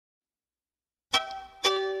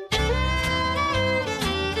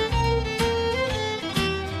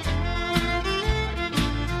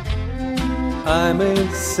I may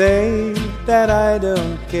say that I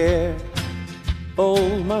don't care,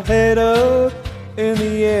 hold my head up in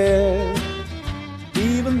the air,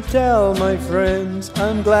 even tell my friends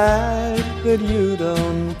I'm glad that you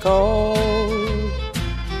don't call.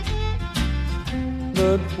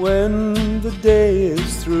 But when the day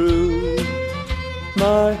is through,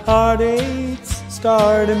 my heartaches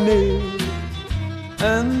start anew,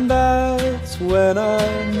 and that's when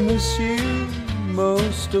I miss you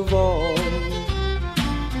most of all.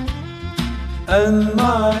 And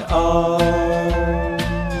my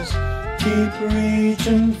arms keep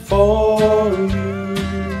reaching for you,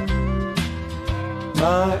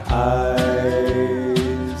 my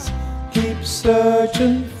eyes keep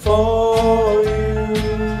searching for you,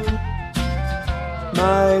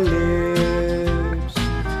 my lips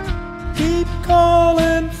keep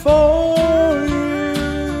calling for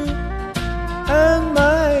you, and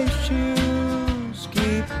my shoes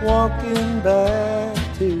keep walking back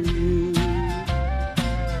to you.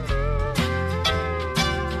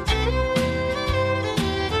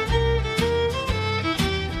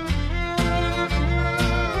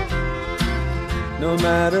 No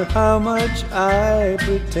matter how much I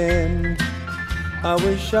pretend, I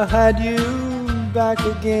wish I had you back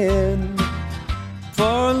again,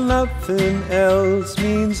 for nothing else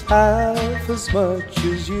means half as much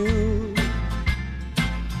as you.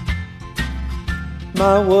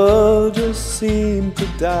 My world just seemed to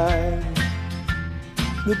die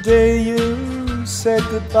the day you said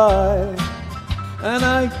goodbye, and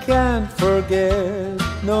I can't forget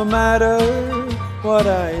no matter what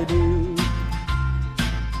I do.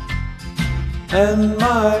 And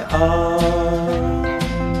my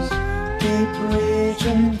arms keep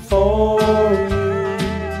reaching for you,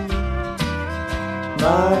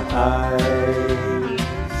 my eyes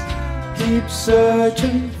keep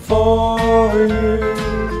searching for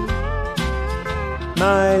you,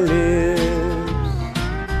 my lips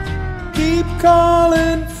keep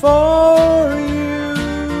calling for you,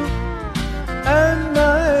 and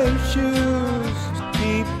my shoes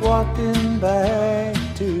keep walking back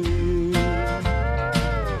to you.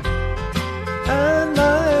 And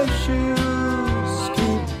my shoes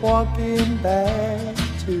keep walking back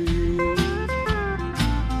to you.